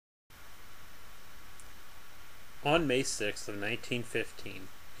On May 6th of 1915,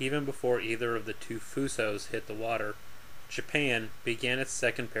 even before either of the two Fusos hit the water, Japan began its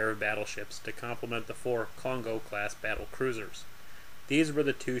second pair of battleships to complement the four Kongo-class battle cruisers. These were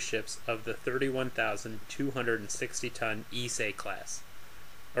the two ships of the 31,260-ton Issei class.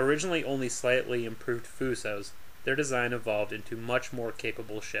 Originally only slightly improved Fusos, their design evolved into much more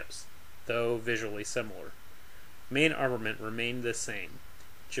capable ships, though visually similar. Main armament remained the same.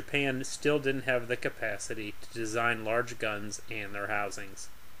 Japan still didn't have the capacity to design large guns and their housings.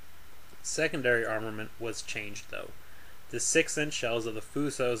 Secondary armament was changed, though. The 6-inch shells of the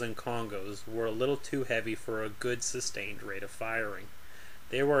Fusos and Kongos were a little too heavy for a good sustained rate of firing.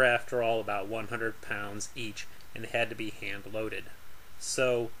 They were, after all, about 100 pounds each and had to be hand-loaded.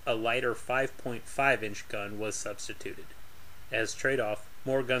 So, a lighter 5.5-inch gun was substituted. As trade-off,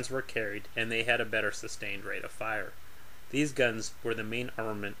 more guns were carried, and they had a better sustained rate of fire. These guns were the main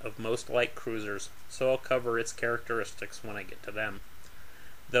armament of most light cruisers, so I'll cover its characteristics when I get to them.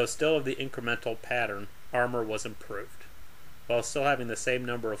 Though still of the incremental pattern, armor was improved. While still having the same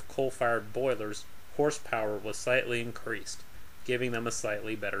number of coal-fired boilers, horsepower was slightly increased, giving them a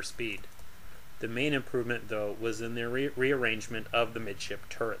slightly better speed. The main improvement, though, was in the rearrangement of the midship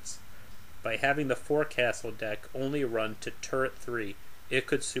turrets. By having the forecastle deck only run to turret 3, it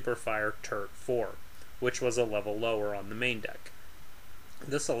could superfire turret 4, which was a level lower on the main deck.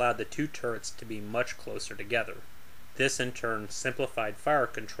 This allowed the two turrets to be much closer together. This in turn simplified fire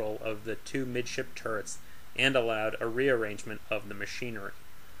control of the two midship turrets and allowed a rearrangement of the machinery.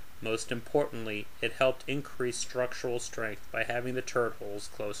 Most importantly, it helped increase structural strength by having the turret holes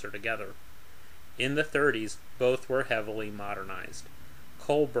closer together. In the 30s, both were heavily modernized.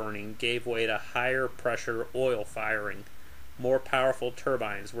 Coal burning gave way to higher pressure oil firing. More powerful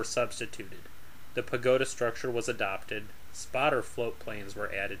turbines were substituted. The pagoda structure was adopted, spotter float planes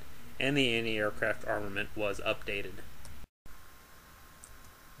were added, and the anti-aircraft armament was updated.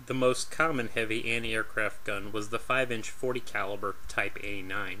 The most common heavy anti-aircraft gun was the 5-inch 40 caliber Type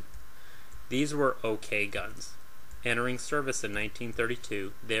A9. These were okay guns. Entering service in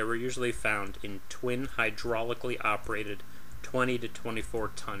 1932, they were usually found in twin hydraulically operated 20 to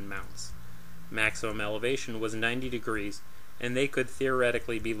 24 ton mounts. Maximum elevation was 90 degrees, and they could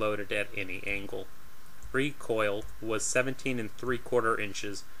theoretically be loaded at any angle. Recoil was 17 3/4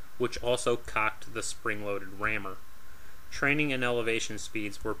 inches, which also cocked the spring-loaded rammer. Training and elevation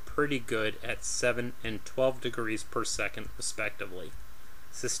speeds were pretty good at 7 and 12 degrees per second, respectively.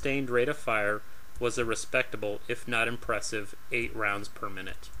 Sustained rate of fire was a respectable, if not impressive, 8 rounds per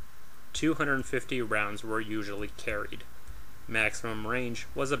minute. 250 rounds were usually carried. Maximum range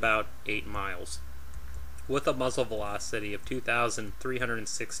was about 8 miles. With a muzzle velocity of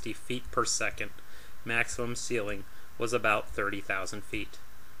 2,360 feet per second, maximum ceiling was about 30,000 feet.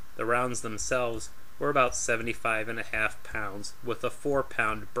 The rounds themselves were about 75.5 pounds, with a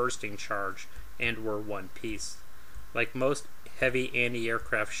 4-pound bursting charge, and were one piece. Like most heavy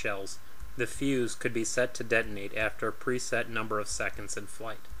anti-aircraft shells, the fuse could be set to detonate after a preset number of seconds in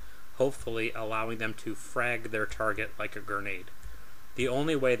flight, hopefully allowing them to frag their target like a grenade. The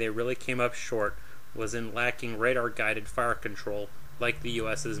only way they really came up short was in lacking radar-guided fire control like the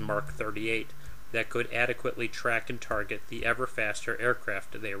US's Mark 38 that could adequately track and target the ever-faster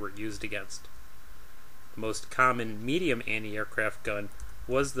aircraft they were used against. The most common medium anti-aircraft gun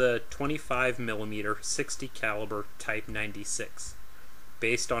was the 25mm 60 caliber Type 96.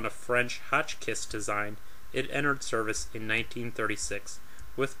 Based on a French Hotchkiss design, it entered service in 1936,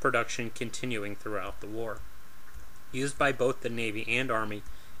 with production continuing throughout the war. Used by both the Navy and Army,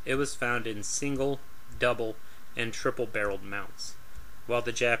 it was found in single, double, and triple-barreled mounts. While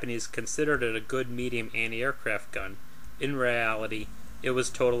the Japanese considered it a good medium anti-aircraft gun, in reality, it was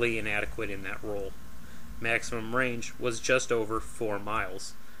totally inadequate in that role. Maximum range was just over 4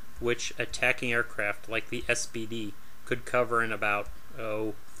 miles, which attacking aircraft like the SBD could cover in about,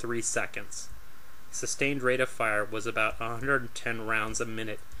 3 seconds. Sustained rate of fire was about 110 rounds a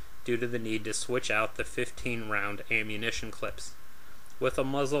minute due to the need to switch out the 15-round ammunition clips. With a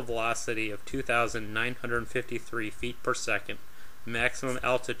muzzle velocity of 2,953 feet per second, maximum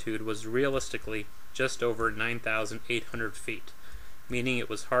altitude was realistically just over 9,800 feet, meaning it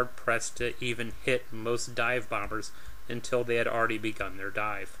was hard-pressed to even hit most dive bombers until they had already begun their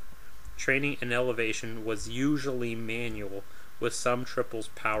dive. Training and elevation was usually manual, with some triples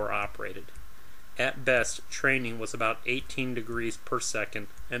power-operated. At best, training was about 18 degrees per second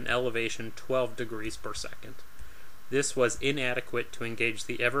and elevation 12 degrees per second. This was inadequate to engage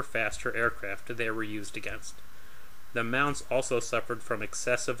the ever-faster aircraft they were used against. The mounts also suffered from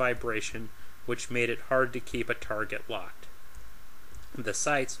excessive vibration, which made it hard to keep a target locked. The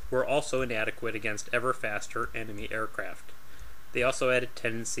sights were also inadequate against ever faster enemy aircraft. They also had a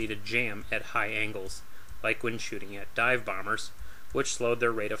tendency to jam at high angles, like when shooting at dive bombers, which slowed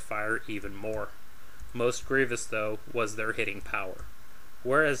their rate of fire even more. Most grievous, though, was their hitting power.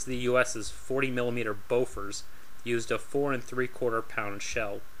 Whereas the US's 40mm Bofors used a 4 3/4 pound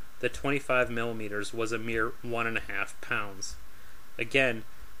shell, the 25mm was a mere 1.5 pounds. Again,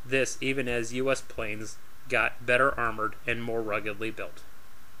 this even as US planes got better armored and more ruggedly built.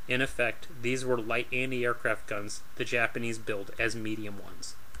 In effect, these were light anti-aircraft guns the Japanese billed as medium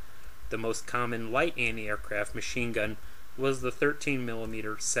ones. The most common light anti-aircraft machine gun was the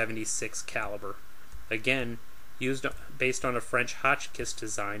 13mm 76 caliber, again used based on a French Hotchkiss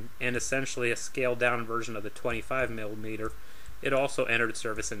design and essentially a scaled-down version of the 25mm. It also entered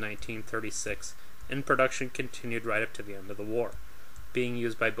service in 1936, and production continued right up to the end of the war, being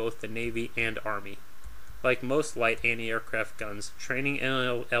used by both the Navy and Army. Like most light anti-aircraft guns, training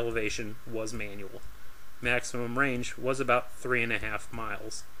and elevation was manual. Maximum range was about 3.5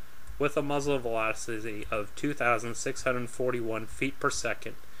 miles. With a muzzle velocity of 2,641 feet per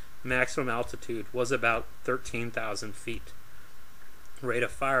second, maximum altitude was about 13,000 feet. Rate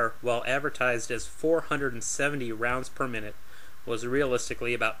of fire, while advertised as 470 rounds per minute, was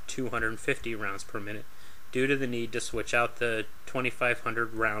realistically about 250 rounds per minute, due to the need to switch out the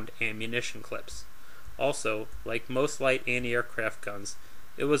 2,500 round ammunition clips. Also, like most light anti-aircraft guns,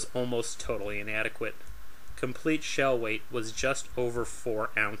 it was almost totally inadequate. Complete shell weight was just over 4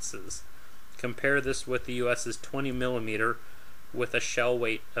 ounces. Compare this with the US's 20mm with a shell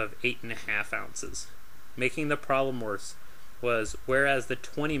weight of 8.5 ounces. Making the problem worse was, whereas the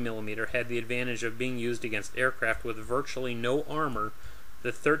 20mm had the advantage of being used against aircraft with virtually no armor,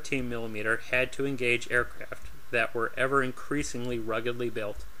 the 13mm had to engage aircraft that were ever increasingly ruggedly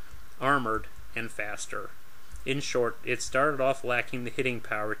built, armored, and faster. In short, it started off lacking the hitting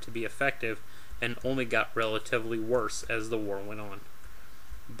power to be effective and only got relatively worse as the war went on.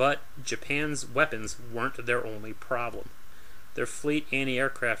 But Japan's weapons weren't their only problem. Their fleet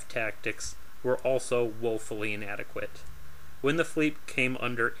anti-aircraft tactics were also woefully inadequate. When the fleet came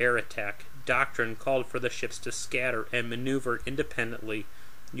under air attack, doctrine called for the ships to scatter and maneuver independently,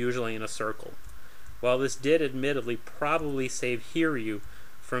 usually in a circle. While this did admittedly probably save Hiryu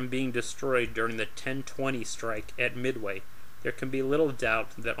from being destroyed during the 10-20 strike at Midway, there can be little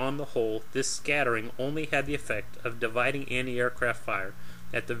doubt that on the whole this scattering only had the effect of dividing anti-aircraft fire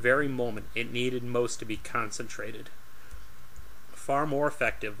at the very moment it needed most to be concentrated. Far more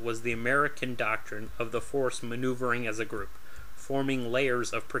effective was the American doctrine of the force maneuvering as a group, forming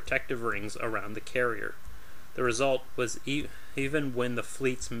layers of protective rings around the carrier. The result was even when the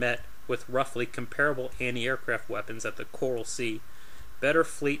fleets met with roughly comparable anti-aircraft weapons at the Coral Sea, better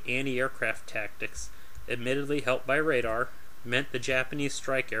fleet anti-aircraft tactics, admittedly helped by radar, meant the Japanese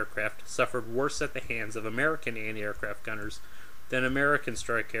strike aircraft suffered worse at the hands of American anti-aircraft gunners than American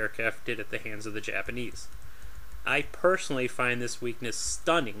strike aircraft did at the hands of the Japanese. I personally find this weakness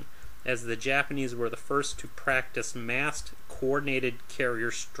stunning, as the Japanese were the first to practice massed, coordinated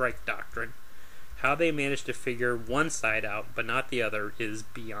carrier strike doctrine. How they managed to figure one side out but not the other is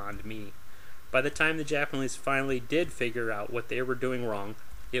beyond me. By the time the Japanese finally did figure out what they were doing wrong,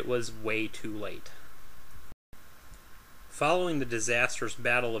 it was way too late. Following the disastrous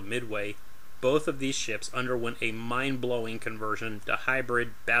Battle of Midway, both of these ships underwent a mind-blowing conversion to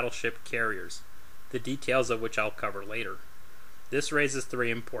hybrid battleship carriers, the details of which I'll cover later. This raises 3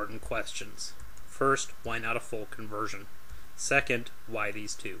 important questions. First, why not a full conversion? Second, why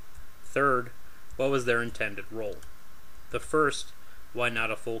these two? Third, what was their intended role? The first, why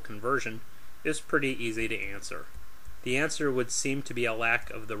not a full conversion, is pretty easy to answer. The answer would seem to be a lack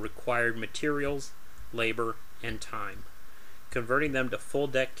of the required materials, labor, and time. Converting them to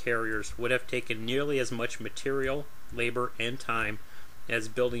full-deck carriers would have taken nearly as much material, labor, and time as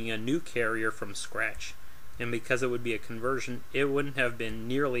building a new carrier from scratch, and because it would be a conversion, it wouldn't have been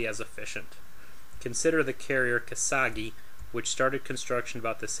nearly as efficient. Consider the carrier Kasagi, which started construction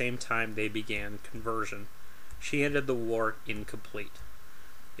about the same time they began conversion. She ended the war incomplete.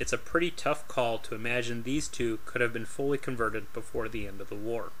 It's a pretty tough call to imagine these two could have been fully converted before the end of the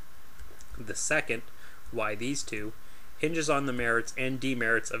war. The second, why these two, hinges on the merits and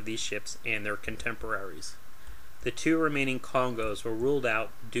demerits of these ships and their contemporaries. The 2 remaining Congos were ruled out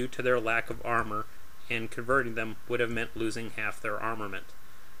due to their lack of armor, and converting them would have meant losing half their armament.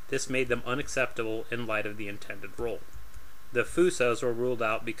 This made them unacceptable in light of the intended role. The Fusos were ruled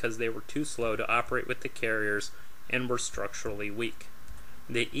out because they were too slow to operate with the carriers and were structurally weak.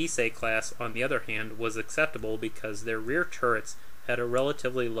 The Issei class, on the other hand, was acceptable because their rear turrets had a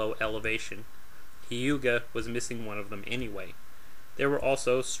relatively low elevation. Hyuga was missing one of them anyway. They were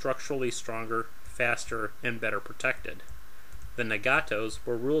also structurally stronger, faster, and better protected. The Nagatos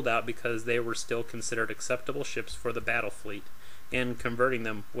were ruled out because they were still considered acceptable ships for the battle fleet, and converting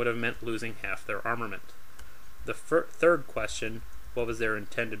them would have meant losing half their armament. The third question, what was their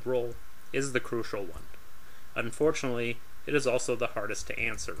intended role, is the crucial one. Unfortunately, it is also the hardest to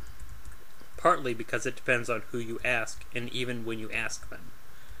answer, partly because it depends on who you ask and even when you ask them.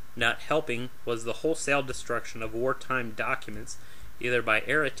 Not helping was the wholesale destruction of wartime documents, either by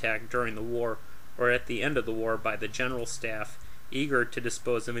air attack during the war or at the end of the war by the general staff, eager to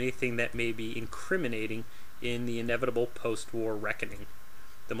dispose of anything that may be incriminating in the inevitable post-war reckoning.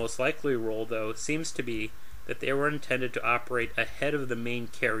 The most likely role, though, seems to be that they were intended to operate ahead of the main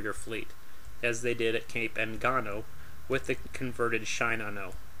carrier fleet, as they did at Cape Engano with the converted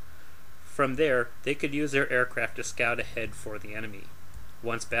Shinano. From there, they could use their aircraft to scout ahead for the enemy.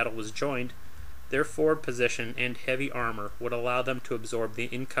 Once battle was joined, their forward position and heavy armor would allow them to absorb the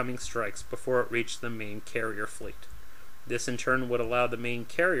incoming strikes before it reached the main carrier fleet. This in turn would allow the main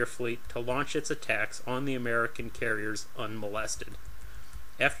carrier fleet to launch its attacks on the American carriers unmolested.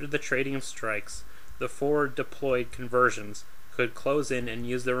 After the trading of strikes, the forward deployed conversions could close in and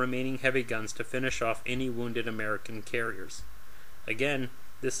use their remaining heavy guns to finish off any wounded American carriers. Again,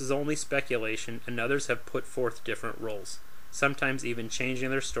 this is only speculation, and others have put forth different roles, sometimes even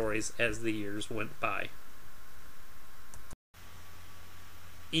changing their stories as the years went by.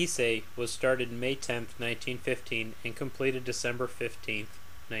 Issei was started May 10, 1915 and completed December 15,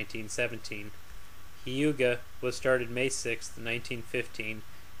 1917. Hyuga was started May 6, 1915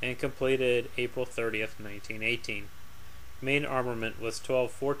 and completed April 30, 1918. Main armament was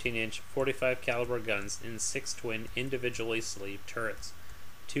 12 14-inch 45 caliber guns in 6 twin individually sleeved turrets,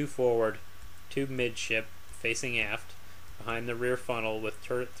 2 forward, 2 midship facing aft, behind the rear funnel with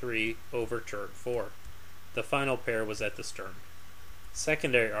turret 3 over turret 4. The final pair was at the stern.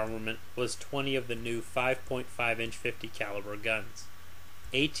 Secondary armament was 20 of the new 5.5-inch 50 caliber guns.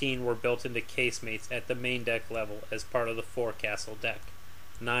 18 were built into casemates at the main deck level as part of the forecastle deck,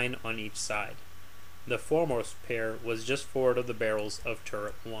 9 on each side. The foremost pair was just forward of the barrels of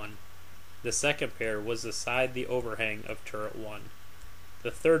turret 1. The second pair was aside the overhang of turret 1.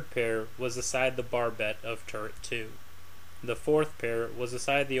 The third pair was aside the barbette of turret 2. The fourth pair was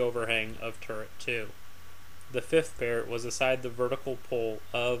aside the overhang of turret 2. The fifth pair was aside the vertical pole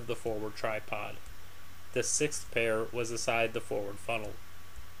of the forward tripod. The sixth pair was aside the forward funnel.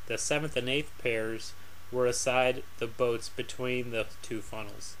 The seventh and eighth pairs were aside the boats between the two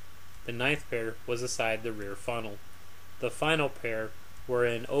funnels. The ninth pair was aside the rear funnel. The final pair were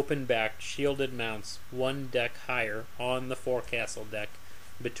in open-backed shielded mounts 1 deck higher on the forecastle deck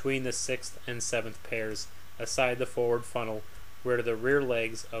between the sixth and seventh pairs aside the forward funnel where the rear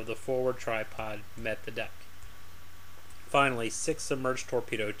legs of the forward tripod met the deck. Finally, 6 submerged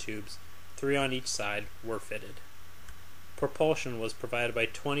torpedo tubes, 3 on each side, were fitted. Propulsion was provided by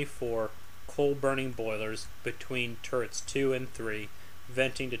 24 coal-burning boilers between turrets 2 and 3,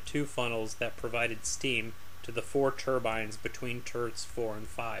 venting to 2 funnels that provided steam to the 4 turbines between turrets 4 and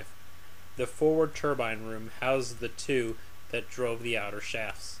 5. The forward turbine room housed the 2 that drove the outer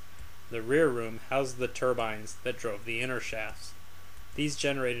shafts. The rear room housed the turbines that drove the inner shafts. These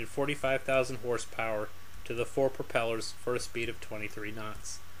generated 45,000 horsepower to the 4 propellers for a speed of 23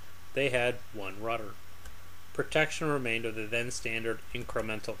 knots. They had 1 rudder. Protection remained of the then standard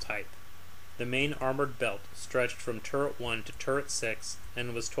incremental type. The main armored belt stretched from turret 1 to turret 6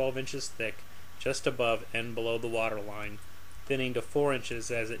 and was 12 inches thick just above and below the waterline, thinning to 4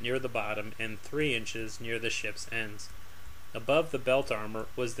 inches as it neared the bottom and 3 inches near the ship's ends. Above the belt armor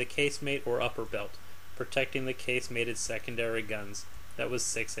was the casemate or upper belt, protecting the casemated secondary guns, that was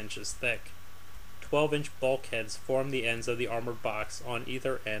 6 inches thick. 12-inch bulkheads formed the ends of the armored box on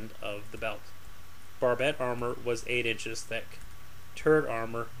either end of the belt. Barbette armor was 8 inches thick. Turret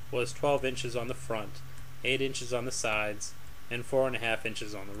armor was 12 inches on the front, 8 inches on the sides, and 4.5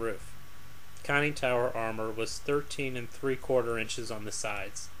 inches on the roof. Conning tower armor was 13 3/4 inches on the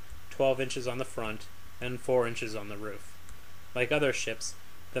sides, 12 inches on the front, and 4 inches on the roof. Like other ships,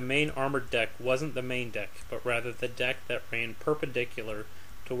 the main armored deck wasn't the main deck, but rather the deck that ran perpendicular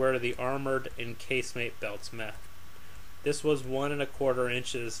to where the armored and casemate belts met. This was 1 1/4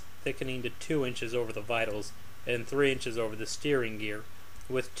 inches thickening to 2 inches over the vitals and 3 inches over the steering gear,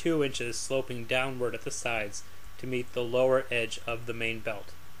 with 2 inches sloping downward at the sides to meet the lower edge of the main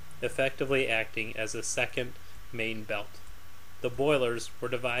belt, effectively acting as a second main belt. The boilers were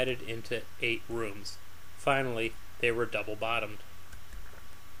divided into 8 rooms. Finally, they were double-bottomed.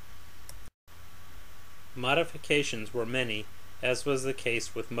 Modifications were many, as was the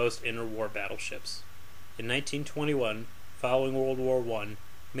case with most interwar battleships. In 1921, following World War I,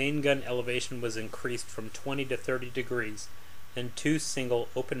 main gun elevation was increased from 20 to 30 degrees, and two single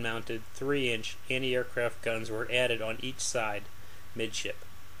open-mounted 3-inch anti-aircraft guns were added on each side, midship.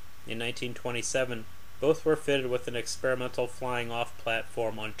 In 1927, both were fitted with an experimental flying-off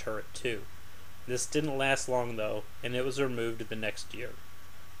platform on turret 2. This didn't last long, though, and it was removed the next year.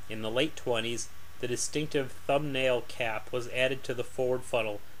 In the late 20s, the distinctive thumbnail cap was added to the forward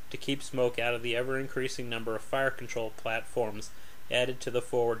funnel to keep smoke out of the ever-increasing number of fire control platforms added to the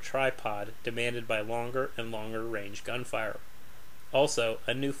forward tripod demanded by longer and longer range gunfire. Also,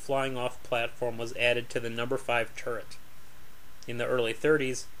 a new flying-off platform was added to the number 5 turret. In the early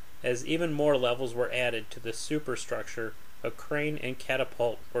 30s, as even more levels were added to the superstructure, a crane and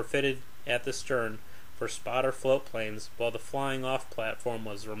catapult were fitted at the stern for spotter float planes while the flying-off platform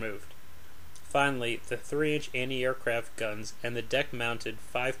was removed. Finally, the 3-inch anti-aircraft guns and the deck-mounted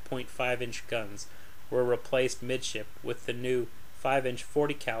 5.5-inch guns were replaced midship with the new 5-inch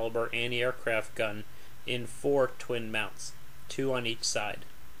 40 caliber anti-aircraft gun in 4 twin mounts, 2 on each side.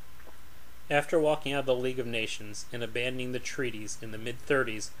 After walking out of the League of Nations and abandoning the treaties in the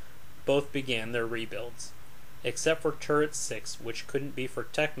mid-30s, both began their rebuilds. Except for Turret 6, which couldn't be for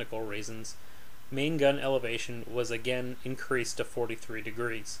technical reasons, main gun elevation was again increased to 43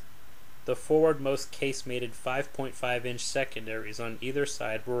 degrees. The forwardmost casemated 5.5-inch secondaries on either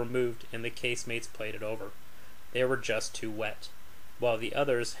side were removed and the casemates plated over. They were just too wet, while the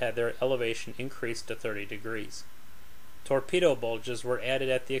others had their elevation increased to 30 degrees. Torpedo bulges were added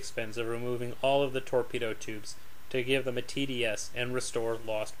at the expense of removing all of the torpedo tubes to give them a TDS and restore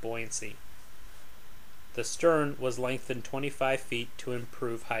lost buoyancy. The stern was lengthened 25 feet to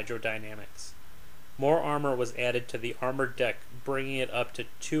improve hydrodynamics. More armor was added to the armored deck, bringing it up to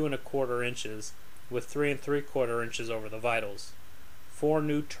 2 1/4 inches, with 3 3/4 inches over the vitals. 4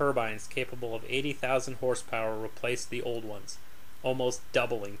 new turbines capable of 80,000 horsepower replaced the old ones, almost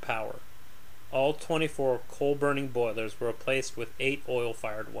doubling power. All 24 coal-burning boilers were replaced with 8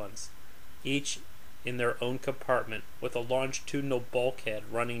 oil-fired ones, each in their own compartment, with a longitudinal bulkhead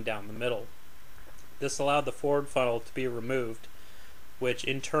running down the middle. This allowed the forward funnel to be removed, which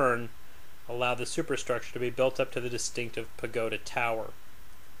in turn allowed the superstructure to be built up to the distinctive pagoda tower.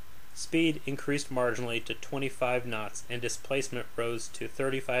 Speed increased marginally to 25 knots and displacement rose to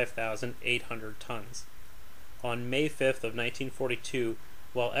 35,800 tons. On May 5th of 1942,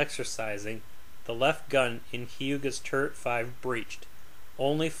 while exercising, the left gun in Hyuga's Turret 5 breached.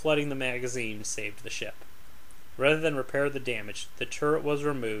 Only flooding the magazine saved the ship. Rather than repair the damage, the turret was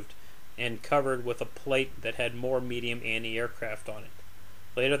removed and covered with a plate that had more medium anti-aircraft on it.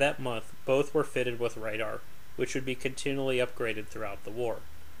 Later that month, both were fitted with radar, which would be continually upgraded throughout the war.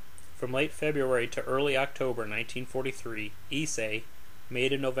 From late February to early October 1943, Issei,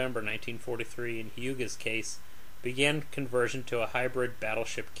 made in November 1943 in Hyuga's case, began conversion to a hybrid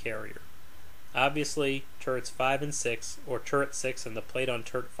battleship carrier. Obviously, turrets 5 and 6, or turret 6 and the plate on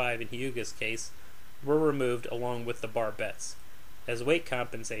turret 5 in Hyuga's case, were removed along with the barbettes. As weight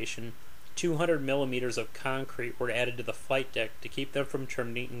compensation, 200 millimeters of concrete were added to the flight deck to keep them from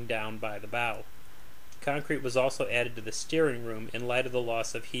turning down by the bow. Concrete was also added to the steering room in light of the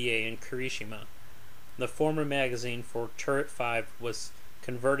loss of Hiei and Kirishima. The former magazine for Turret 5 was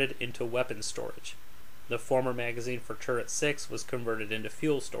converted into weapons storage. The former magazine for Turret 6 was converted into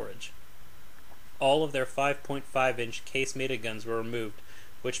fuel storage. All of their 5.5-inch case-mated guns were removed,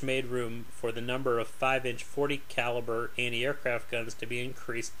 which made room for the number of 5-inch 40 caliber anti-aircraft guns to be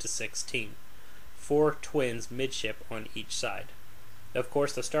increased to 16, 4 twins midship on each side. Of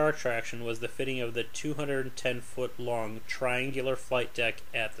course, the star attraction was the fitting of the 210-foot-long triangular flight deck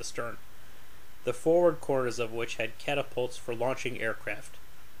at the stern, the forward corners of which had catapults for launching aircraft,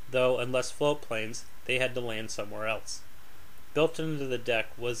 though, unless float planes, they had to land somewhere else. Built into the deck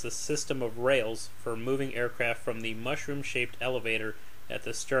was a system of rails for moving aircraft from the mushroom-shaped elevator at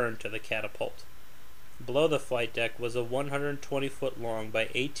the stern to the catapult. Below the flight deck was a 120-foot-long by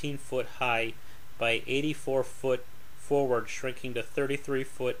 18-foot-high by 84-foot forward shrinking to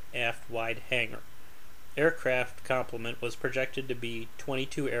 33-foot aft-wide hangar. Aircraft complement was projected to be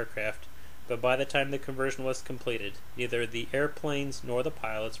 22 aircraft, but by the time the conversion was completed, neither the airplanes nor the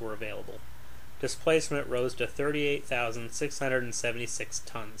pilots were available. Displacement rose to 38,676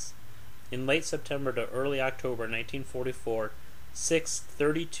 tons. In late September to early October 1944, 6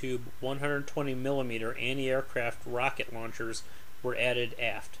 30-tube 120mm anti-aircraft rocket launchers were added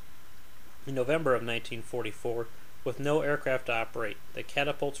aft. In November of 1944, with no aircraft to operate, the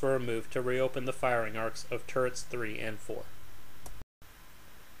catapults were removed to reopen the firing arcs of turrets 3 and 4.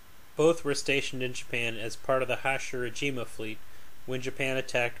 Both were stationed in Japan as part of the Hashirajima fleet when Japan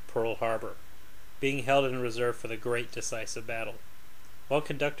attacked Pearl Harbor. being held in reserve for the Great Decisive Battle. While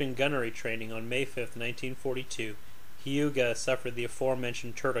conducting gunnery training on May 5, 1942, Hyuga suffered the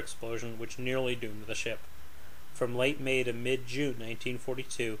aforementioned turret explosion which nearly doomed the ship. From late May to mid-June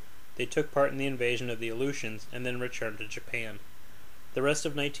 1942, they took part in the invasion of the Aleutians and then returned to Japan. The rest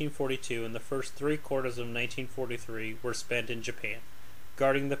of 1942 and the first 3 quarters of 1943 were spent in Japan,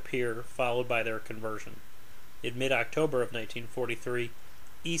 guarding the pier followed by their conversion. In mid-October of 1943,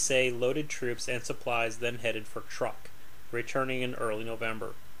 Issei loaded troops and supplies then headed for Truk, returning in early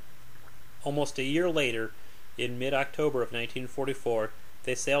November. Almost a year later, in mid-October of 1944,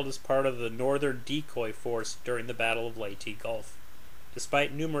 they sailed as part of the Northern Decoy Force during the Battle of Leyte Gulf.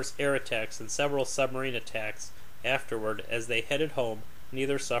 Despite numerous air attacks and several submarine attacks afterward, as they headed home,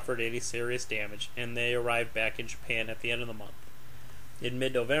 neither suffered any serious damage, and they arrived back in Japan at the end of the month. In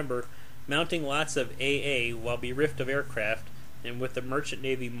mid-November, mounting lots of AA while bereft of aircraft, and with the merchant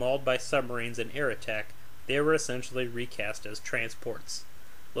navy mauled by submarines and air attack, they were essentially recast as transports.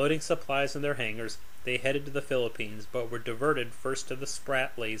 Loading supplies in their hangars, they headed to the Philippines, but were diverted first to the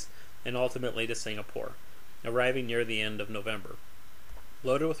Spratlys and ultimately to Singapore, arriving near the end of November.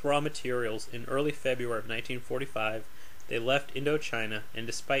 Loaded with raw materials, in early February of 1945, they left Indochina and,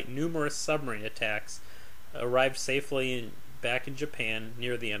 despite numerous submarine attacks, arrived safely back in Japan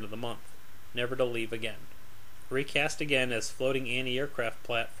near the end of the month, never to leave again. Recast again as floating anti-aircraft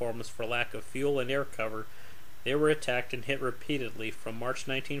platforms for lack of fuel and air cover, they were attacked and hit repeatedly from March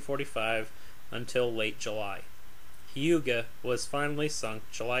 1945 until late July. Hyuga was finally sunk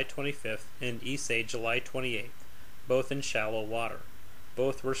July 25th and Issei July 28th, both in shallow water.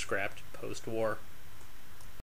 Both were scrapped post-war.